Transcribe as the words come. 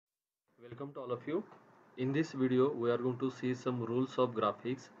Welcome to all of you. In this video, we are going to see some rules of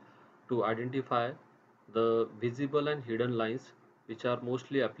graphics to identify the visible and hidden lines which are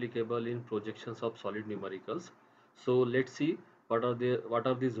mostly applicable in projections of solid numericals. So let's see what are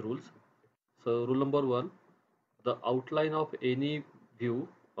these rules. So rule number 1, the outline of any view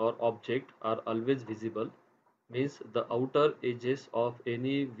or object are always visible, means the outer edges of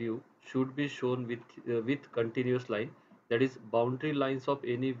any view should be shown with continuous line, that is boundary lines of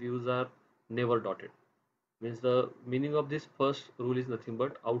any views are never dotted. Means the meaning of this first rule is nothing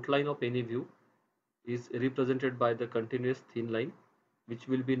but outline of any view is represented by the continuous thin line which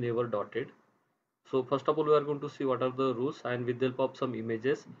will be never dotted. So first of all, we are going to see what are the rules, and with the help of some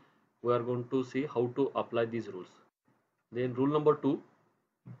images we are going to see how to apply these rules. Then rule number 2,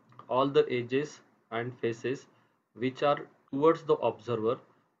 all the edges and faces which are towards the observer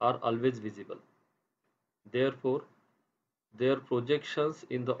are always visible. Therefore, their projections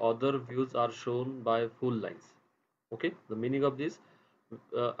in the other views are shown by full lines. Okay, the meaning of this,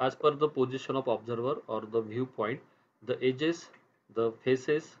 as per the position of observer or the viewpoint, the edges, the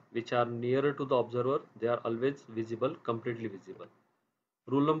faces which are nearer to the observer, they are always visible, completely visible.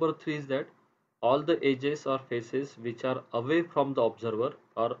 Rule number 3 is that all the edges or faces which are away from the observer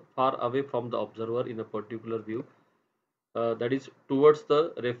or far away from the observer in a particular view, that is towards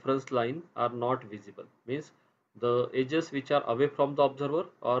the reference line, are not visible. Means the edges which are away from the observer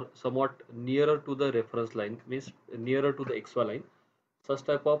or somewhat nearer to the reference line, means nearer to the xy line, such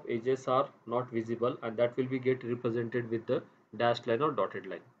type of edges are not visible, and that will be get represented with the dashed line or dotted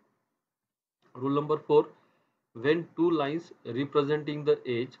line. Rule number 4, when two lines representing the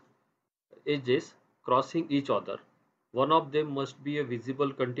edges crossing each other, one of them must be a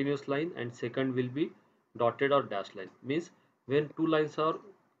visible continuous line and second will be dotted or dashed line. Means when two lines are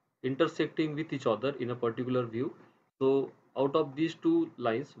intersecting with each other in a particular view, so out of these two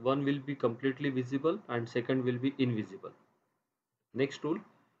lines, one will be completely visible and second will be invisible. Next rule,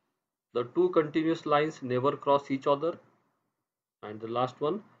 the two continuous lines never cross each other, and the last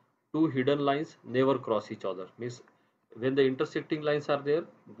one, two hidden lines never cross each other. Means when the intersecting lines are there,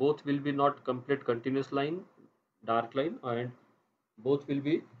 both will be not complete continuous line, dark line, and both will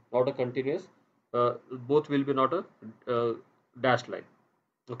be not a continuous, both will be not a dashed line.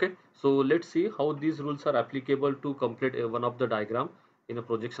 Okay, so let's see how these rules are applicable to complete one of the diagram in a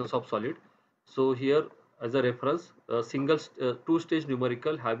projections of solid. So here as a reference, a single two-stage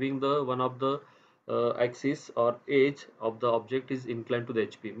numerical having the one of the axis or edge of the object is inclined to the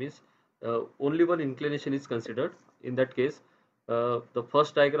HP, means only one inclination is considered. In that case, the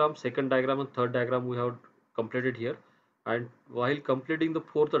first diagram, second diagram and third diagram we have completed here, and while completing the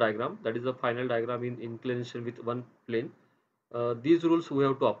fourth diagram, that is the final diagram in inclination with one plane, these rules we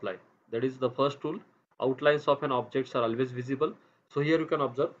have to apply. That is the first rule, outlines of an objects are always visible. So here you can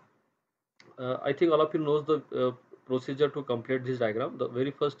observe, I think all of you knows the procedure to complete this diagram. The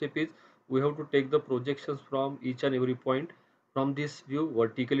very first step is we have to take the projections from each and every point from this view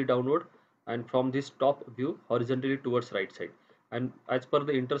vertically downward and from this top view horizontally towards right side. And as per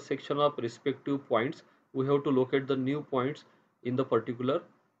the intersection of respective points, we have to locate the new points in the particular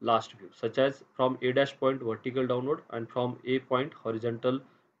last view, such as from A dash point vertical downward and from A point horizontal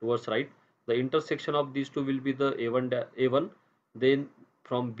towards right. The intersection of these two will be the A1, then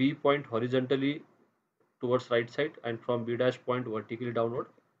from B point horizontally towards right side and from B dash point vertically downward.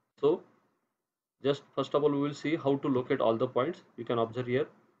 So just first of all we will see how to locate all the points. You can observe here.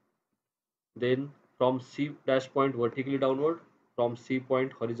 Then from C dash point vertically downward, from C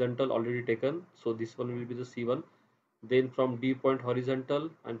point horizontal already taken, so this one will be the C1. Then from D point horizontal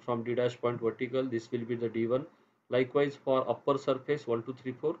and from D dash point vertical, this will be the D1. Likewise for upper surface 1 2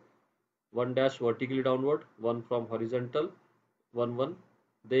 3 4, 1 dash vertically downward, 1 from horizontal, 1 1,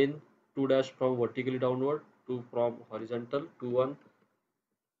 then 2 dash from vertically downward, 2 from horizontal, 2 1,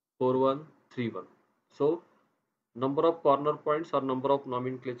 4 1, 3 1. So number of corner points or number of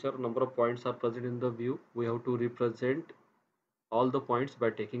nomenclature, number of points are present in the view. We have to represent all the points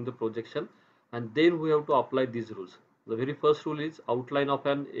by taking the projection, and then we have to apply these rules. The very first rule is outline of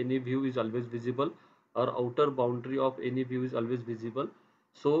any view is always visible, or outer boundary of any view is always visible.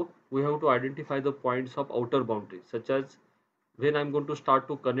 So we have to identify the points of outer boundary, such as when I'm going to start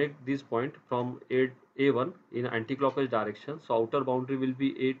to connect this point from A1 in anti-clockwise direction. So outer boundary will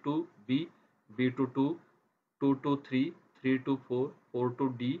be A to B, B to 2, 2 to 3, 3 to 4, 4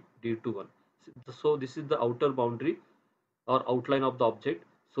 to D, D to 1. So this is the outer boundary or outline of the object.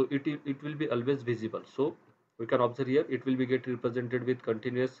 So it will be always visible. So we can observe here, it will be get represented with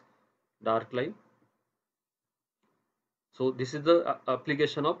continuous dark line. So this is the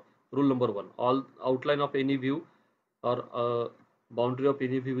application of rule number 1. All outline of any view or boundary of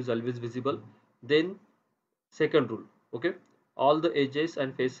any view is always visible. Then second rule, okay, all the edges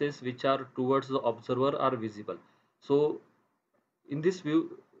and faces which are towards the observer are visible. So in this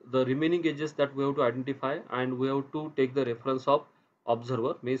view, the remaining edges that we have to identify, and we have to take the reference of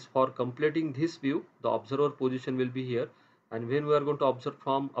observer, means for completing this view the observer position will be here, and when we are going to observe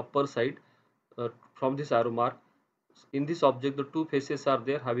from upper side, from this arrow mark, in this object the two faces are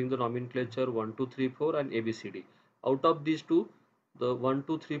there having the nomenclature 1 2 3 4 and ABCD. Out of these two, the 1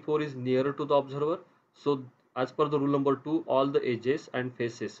 2 3 4 is nearer to the observer. So as per the rule number 2, all the edges and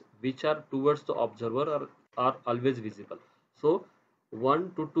faces which are towards the observer are always visible. So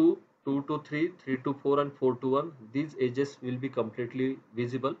 1 to 2, 2 to 3, 3 to 4 and 4 to 1, these edges will be completely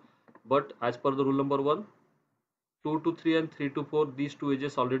visible. But as per the rule number 1, 2 to 3 and 3 to 4, these two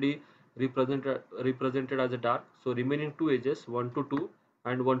edges already represented as a dark. So remaining two edges 1 to 2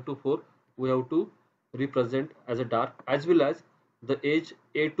 and 1 to 4, we have to represent as a dark, as well as the edge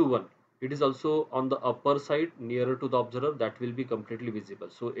A to 1, it is also on the upper side nearer to the observer, that will be completely visible.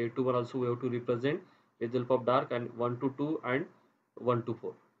 So A to 1 also we have to represent with the help of dark, and 1 to 2 and 1 to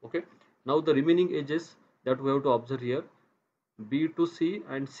 4. Okay, now the remaining edges that we have to observe here, B to C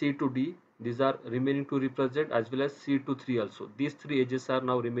and C to D, these are remaining to represent, as well as C to 3 also. These three edges are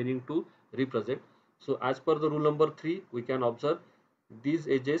now remaining to represent. So as per the rule number 3, we can observe these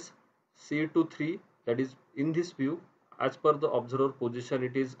edges C to 3, that is in this view, as per the observer position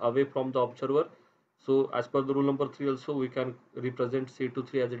it is away from the observer. So as per the rule number 3 also, we can represent C to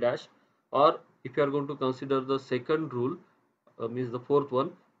 3 as a dash. Or if you are going to consider the second rule, means the fourth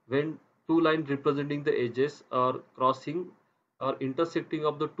one, when two lines representing the edges are crossing or intersecting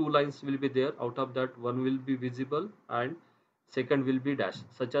of the two lines will be there, out of that one will be visible and second will be dash,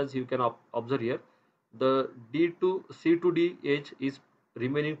 such as you can observe here, the D to C to D edge is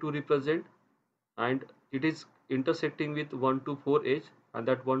remaining to represent, and it is intersecting with 1 to 4 edge, and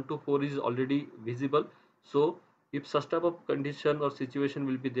that 1 to 4 is already visible. So if such type of condition or situation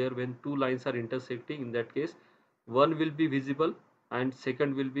will be there when two lines are intersecting, in that case one will be visible and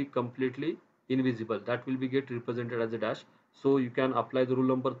second will be completely invisible, that will be get represented as a dash. So you can apply the rule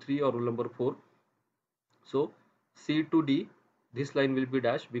number 3 or rule number 4. So C to D, this line will be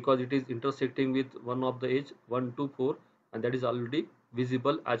dash because it is intersecting with one of the edge 1 to 4, and that is already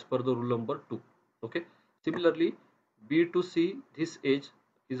visible as per the rule number 2. Okay, similarly B to C, this edge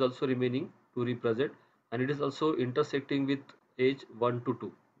is also remaining to represent, and it is also intersecting with edge 1 to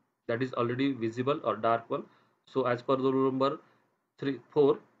 2, that is already visible or dark one. So as per the rule number 3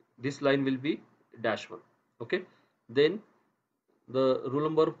 4, this line will be dash 1. Okay, then the rule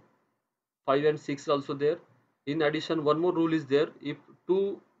number 5 and 6 also there. In addition, one more rule is there: if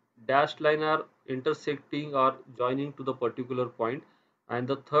two dashed line are intersecting or joining to the particular point, and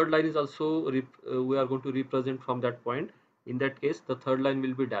the third line is also we are going to represent from that point, in that case the third line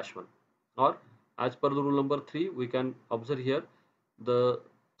will be dash 1. Or as per the rule number 3, we can observe here the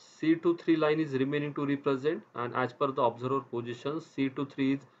C to 3 line is remaining to represent, and as per the observer position C to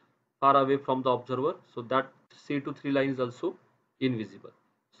 3 is far away from the observer, so that C to 3 line is also invisible.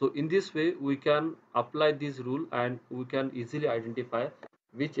 So in this way we can apply this rule, and we can easily identify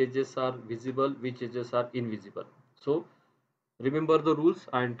which edges are visible, which edges are invisible. So remember the rules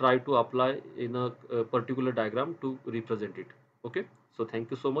and try to apply in a particular diagram to represent it. Okay, so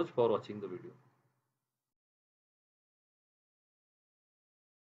thank you so much for watching the video.